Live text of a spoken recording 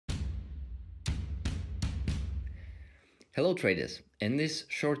Hello traders, in this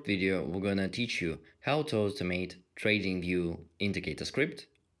short video we're gonna teach you how to automate TradingView Indicator script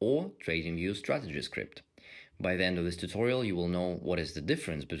or TradingView Strategy script. By the end of this tutorial you will know what is the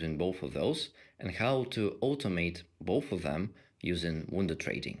difference between both of those and how to automate both of them using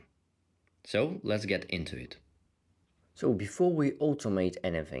WunderTrading. So let's get into it. So before we automate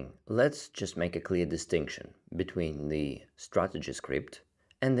anything, let's just make a clear distinction between the strategy script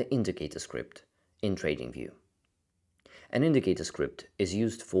and the indicator script in TradingView. An indicator script is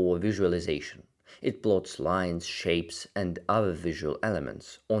used for visualization. It plots lines, shapes, and other visual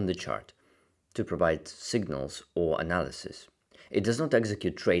elements on the chart to provide signals or analysis. It does not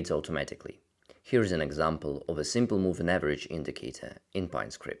execute trades automatically. Here is an example of a simple moving average indicator in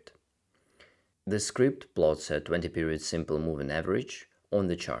PineScript. The script plots a 20-period simple moving average on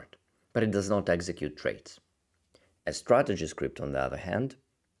the chart, but it does not execute trades. A strategy script, on the other hand,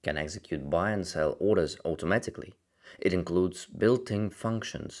 can execute buy and sell orders automatically. It includes built-in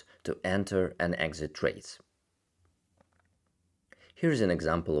functions to enter and exit trades. Here's an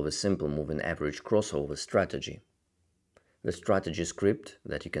example of a simple moving average crossover strategy. The strategy script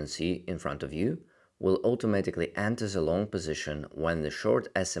that you can see in front of you will automatically enter a long position when the short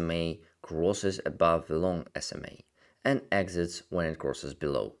SMA crosses above the long SMA and exits when it crosses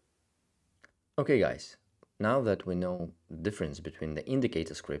below. Okay guys, now that we know the difference between the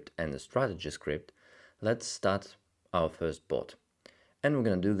indicator script and the strategy script, let's start our first bot. And we're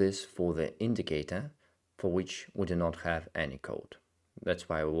going to do this for the indicator for which we do not have any code. That's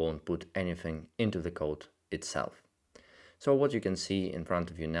why we won't put anything into the code itself. So what you can see in front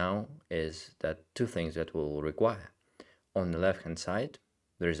of you now is that two things that we'll require. On the left hand side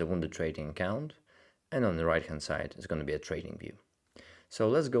there is a WunderTrading account, and on the right hand side is going to be a TradingView. So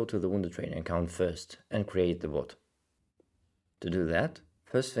let's go to the WunderTrading account first and create the bot. To do that,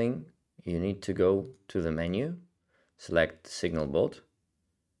 first thing you need to go to the menu, select Signal Bot,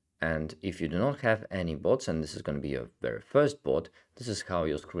 and if you do not have any bots, and this is going to be your very first bot, this is how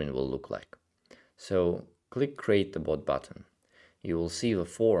your screen will look like. So click Create the Bot button. You will see the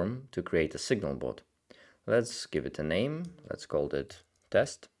form to create a signal bot. Let's give it a name, let's call it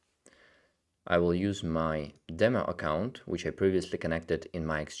Test. I will use my demo account, which I previously connected in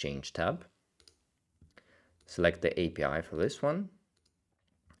my Exchange tab. Select the API for this one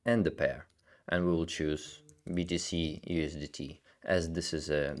and the pair, and we will choose BTC USDT, as this is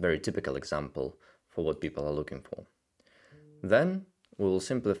a very typical example for what people are looking for. Then we will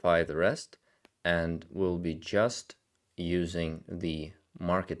simplify the rest and we'll be just using the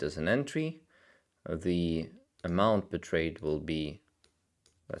market as an entry. The amount per trade will be,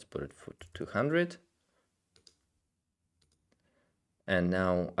 let's put it for 200. And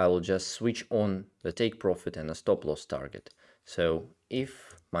now I will just switch on the take profit and a stop loss target. So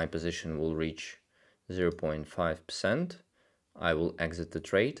if my position will reach 0.5%, I will exit the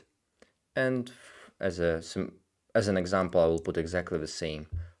trade, and as an example I will put exactly the same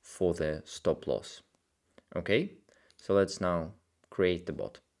for the stop loss. Okay, so let's now create the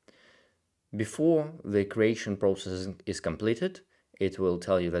bot. Before the creation process is completed, it will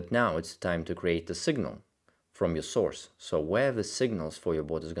tell you that now it's time to create the signal from your source. So where the signals for your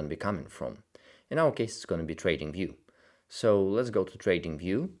bot is going to be coming from. In our case it's going to be TradingView. So let's go to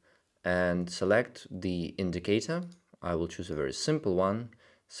TradingView and select the indicator. I will choose a very simple one,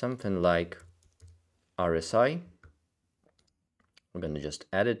 something like RSI. We're going to just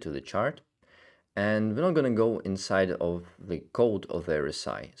add it to the chart, and we're not going to go inside of the code of the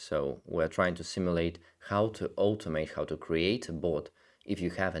RSI. So we're trying to simulate how to automate, how to create a bot if you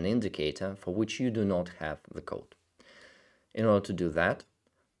have an indicator for which you do not have the code. In order to do that,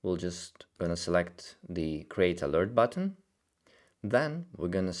 we're just going to select the Create Alert button. Then we're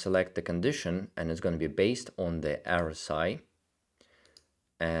going to select the condition, and it's going to be based on the RSI,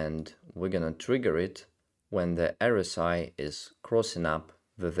 and we're going to trigger it when the RSI is crossing up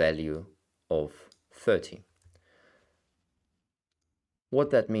the value of 30. What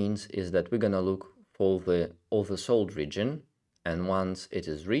that means is that we're going to look for the oversold region, and once it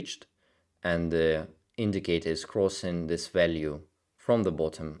is reached and the indicator is crossing this value from the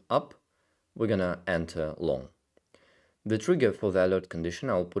bottom up, we're going to enter long. The trigger for the alert condition,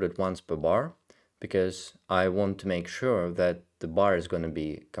 I'll put it once per bar, because I want to make sure that the bar is going to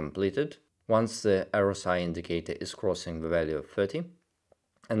be completed once the RSI indicator is crossing the value of 30.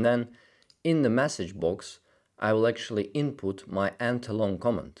 And then in the message box, I will actually input my enter long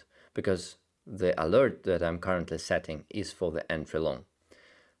comment, because the alert that I'm currently setting is for the entry long.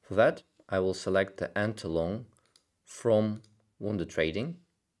 For that, I will select the enter long from WunderTrading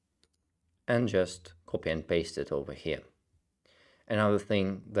and just copy and paste it over here. Another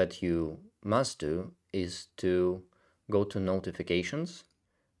thing that you must do is to go to notifications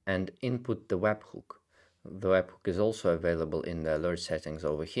and input the webhook. The webhook is also available in the alert settings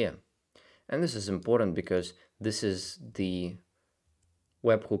over here. And this is important because this is the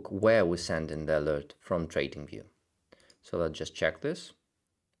webhook where we send in the alert from TradingView. So let's just check this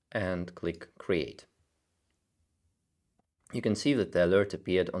and click Create. You can see that the alert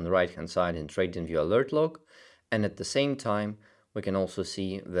appeared on the right hand side in TradingView alert log, and at the same time we can also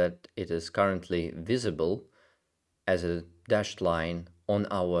see that it is currently visible as a dashed line on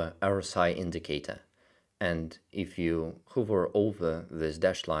our RSI indicator. And if you hover over this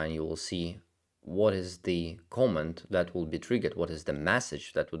dashed line, you will see what is the comment that will be triggered, what is the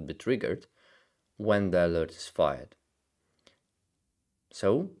message that would be triggered when the alert is fired.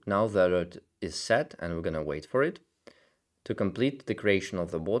 So now the alert is set and we're going to wait for it. To complete the creation of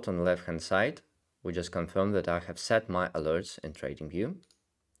the bot on the left hand side, we just confirm that I have set my alerts in TradingView.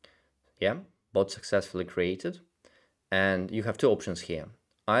 Yeah, bot successfully created. And you have two options here.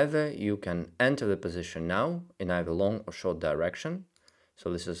 Either you can enter the position now in either long or short direction.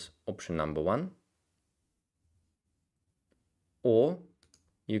 So this is option number one. Or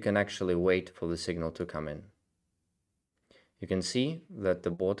you can actually wait for the signal to come in. You can see that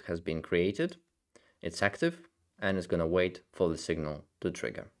the bot has been created. It's active and it's going to wait for the signal to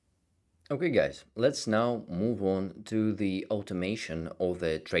trigger. Okay guys, let's now move on to the automation of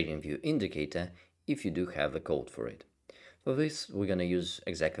the TradingView indicator if you do have the code for it. For this, we're going to use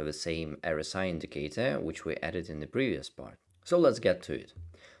exactly the same RSI indicator which we added in the previous part. So let's get to it.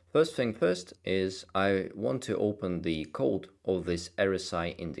 First thing first is I want to open the code of this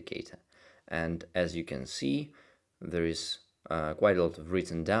RSI indicator. And as you can see, there is quite a lot of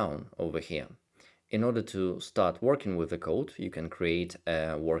written down over here. In order to start working with the code, you can create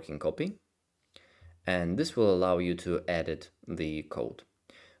a working copy. And this will allow you to edit the code.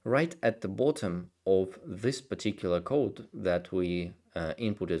 Right at the bottom of this particular code that we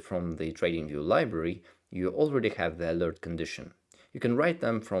inputted from the TradingView library, you already have the alert condition. You can write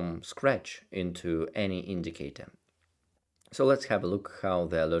them from scratch into any indicator. So let's have a look how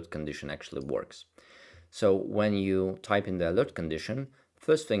the alert condition actually works. So when you type in the alert condition,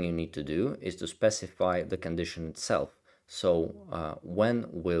 first thing you need to do is to specify the condition itself. So when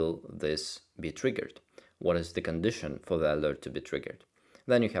will this be triggered? What is the condition for the alert to be triggered?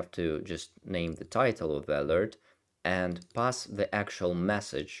 Then you have to just name the title of the alert and pass the actual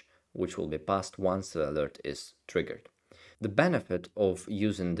message which will be passed once the alert is triggered. The benefit of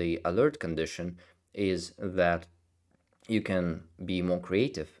using the alert condition is that you can be more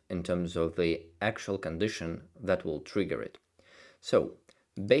creative in terms of the actual condition that will trigger it. So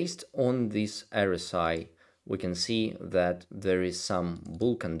based on this RSI, we can see that there is some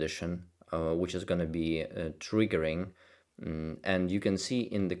bull condition which is going to be triggering, and you can see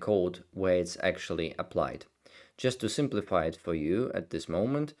in the code where it's actually applied. Just to simplify it for you at this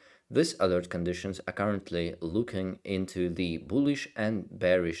moment, these alert conditions are currently looking into the bullish and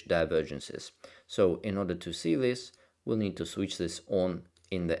bearish divergences. So in order to see this, we'll need to switch this on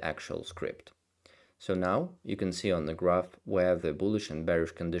in the actual script. So now you can see on the graph where the bullish and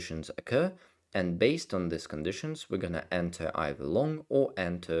bearish conditions occur, and based on these conditions, we're going to enter either long or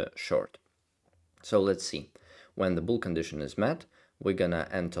enter short. So let's see. When the bull condition is met, we're going to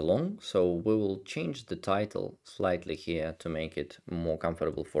enter long. So we will change the title slightly here to make it more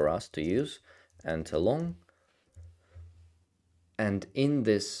comfortable for us to use. Enter long. And in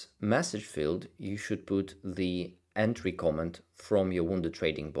this message field, you should put the entry comment from your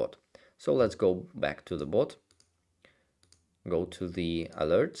WunderTrading bot. So let's go back to the bot, go to the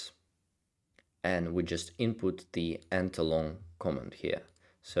alerts, and we just input the enter long comment here.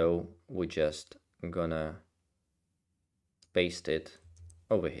 So we're just gonna paste it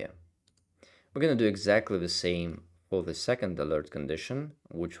over here. We're gonna do exactly the same for the second alert condition,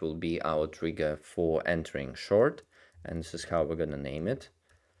 which will be our trigger for entering short, and this is how we're gonna name it.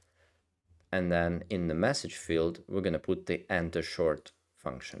 And then in the message field, we're gonna put the enter short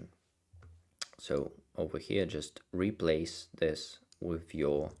function. So over here, just replace this with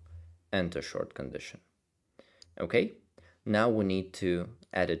your enter short condition. Okay, now we need to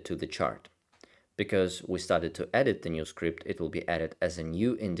add it to the chart. Because we started to edit the new script, it will be added as a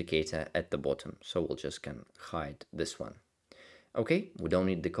new indicator at the bottom. So we'll just can hide this one. Okay, we don't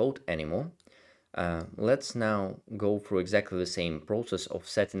need the code anymore. Let's now go through exactly the same process of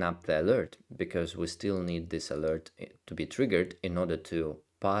setting up the alert, because we still need this alert to be triggered in order to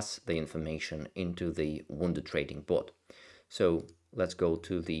pass the information into the WunderTrading bot. So let's go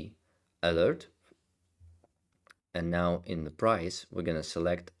to the alert. And now in the price, we're going to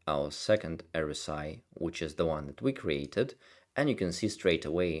select our second RSI, which is the one that we created. And you can see straight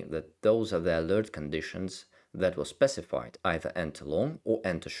away that those are the alert conditions that was specified, either enter long or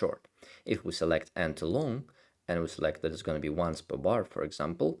enter short. If we select enter long, and we select that it's going to be once per bar, for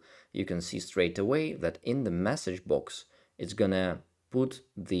example, you can see straight away that in the message box, it's going to put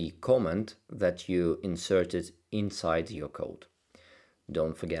the comment that you inserted inside your code.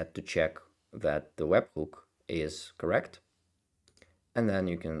 Don't forget to check that the webhook is correct, and then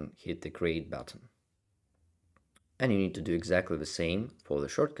you can hit the create button. And you need to do exactly the same for the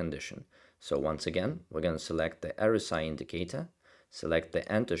short condition. So once again, we're going to select the RSI indicator, select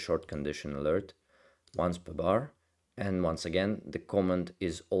the enter short condition alert once per bar, and once again, the comment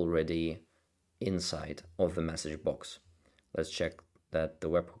is already inside of the message box. Let's check that the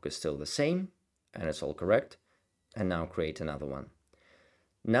webhook is still the same and it's all correct. And now create another one.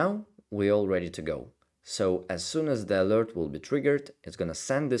 Now we're all ready to go. So as soon as the alert will be triggered, it's going to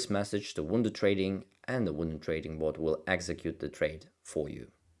send this message to WunderTrading, and the WunderTrading bot will execute the trade for you.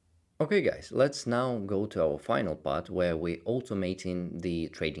 Okay guys, let's now go to our final part where we're automating the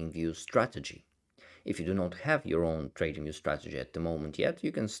TradingView strategy. If you do not have your own TradingView strategy at the moment yet,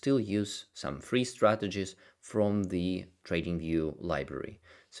 you can still use some free strategies from the TradingView library.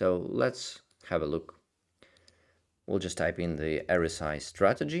 So let's have a look. We'll just type in the RSI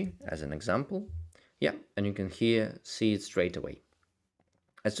strategy as an example. Yeah, and you can here see it straight away.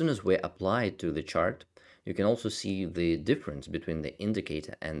 As soon as we apply it to the chart, you can also see the difference between the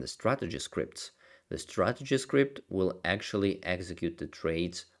indicator and the strategy scripts. The strategy script will actually execute the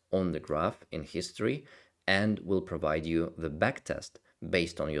trades on the graph in history and will provide you the backtest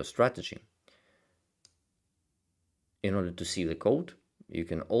based on your strategy. In order to see the code, you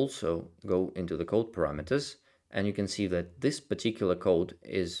can also go into the code parameters, and you can see that this particular code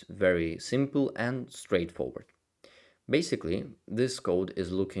is very simple and straightforward. Basically, this code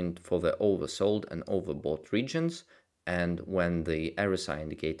is looking for the oversold and overbought regions, and when the RSI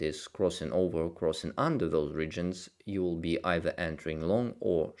indicator is crossing over or crossing under those regions, you will be either entering long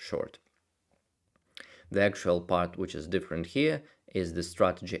or short. The actual part which is different here is the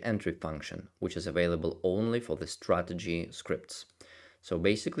strategy entry function, which is available only for the strategy scripts. So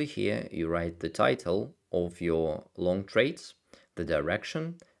basically here you write the title of your long trades, the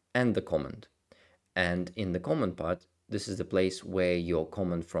direction, and the comment. And in the comment part, this is the place where your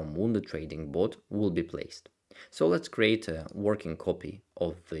comment from WunderTrading bot will be placed. So let's create a working copy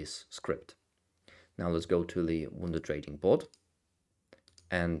of this script. Now let's go to the WunderTrading bot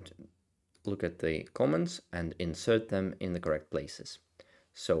and look at the comments and insert them in the correct places.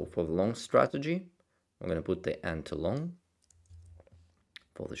 So for the long strategy, I'm going to put the enter long.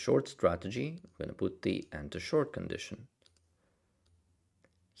 For the short strategy, I'm going to put the enter short condition.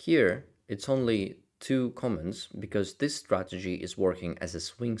 Here, it's only 2 comments because this strategy is working as a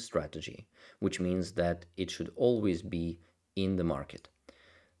swing strategy, which means that it should always be in the market.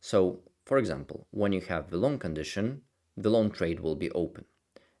 So, for example, when you have the long condition, the long trade will be open.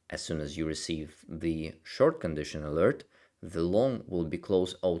 As soon as you receive the short condition alert, the long will be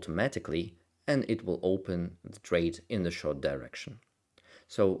closed automatically and it will open the trade in the short direction.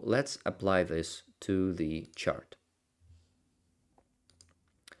 So let's apply this to the chart.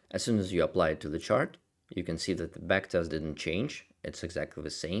 As soon as you apply it to the chart, you can see that the backtest didn't change. It's exactly the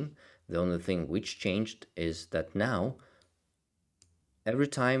same. The only thing which changed is that now, every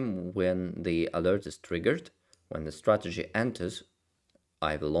time when the alert is triggered, when the strategy enters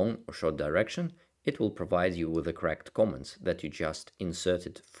either long or short direction, it will provide you with the correct comments that you just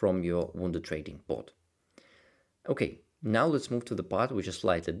inserted from your WunderTrading bot. Okay, now let's move to the part which is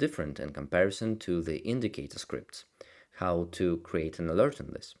slightly different in comparison to the indicator scripts, how to create an alert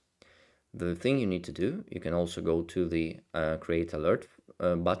on this. The thing you need to do, you can also go to the create alert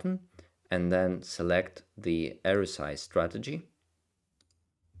button and then select the RSI strategy.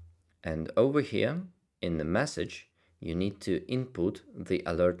 And over here in the message, you need to input the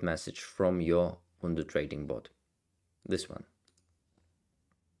alert message from your WunderTrading bot, this one.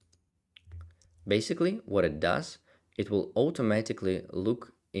 Basically, what it does, it will automatically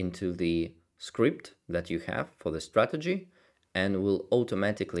look into the script that you have for the strategy and will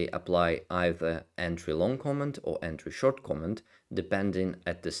automatically apply either entry long comment or entry short comment depending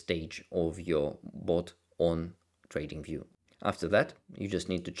at the stage of your bot on TradingView. After that, you just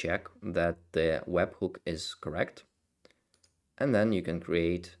need to check that the webhook is correct, and then you can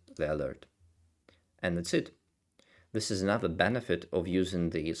create the alert. And that's it. This is another benefit of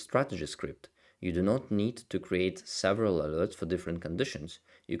using the strategy script. You do not need to create several alerts for different conditions.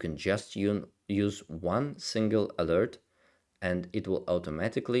 You can just use one single alert and it will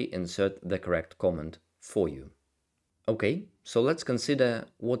automatically insert the correct comment for you. Okay, so let's consider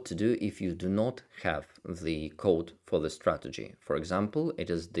what to do if you do not have the code for the strategy. For example,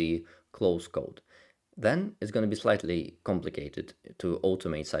 it is the close code. then it's going to be slightly complicated to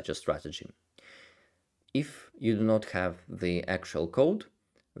automate such a strategy. If you do not have the actual code,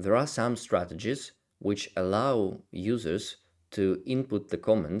 there are some strategies which allow users to input the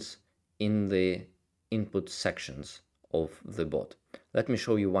comments in the input sections of the bot. Let me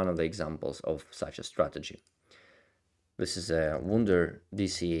show you one of the examples of such a strategy. This is a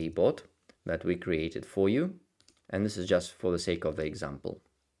WunderDCA bot that we created for you, and this is just for the sake of the example.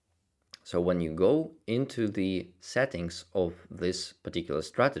 So when you go into the settings of this particular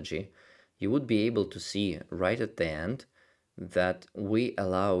strategy, you would be able to see right at the end that we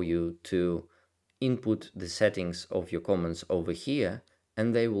allow you to input the settings of your comments over here,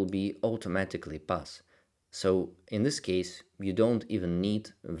 and they will be automatically passed. So in this case, you don't even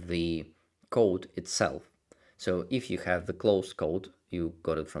need the code itself. So if you have the closed code, you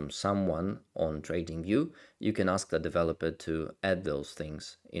got it from someone on TradingView, you can ask the developer to add those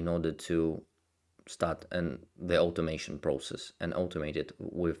things in order to start the automation process and automate it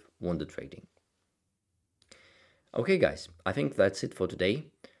with WunderTrading. Okay guys, I think that's it for today.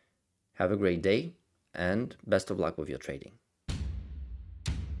 Have a great day and best of luck with your trading.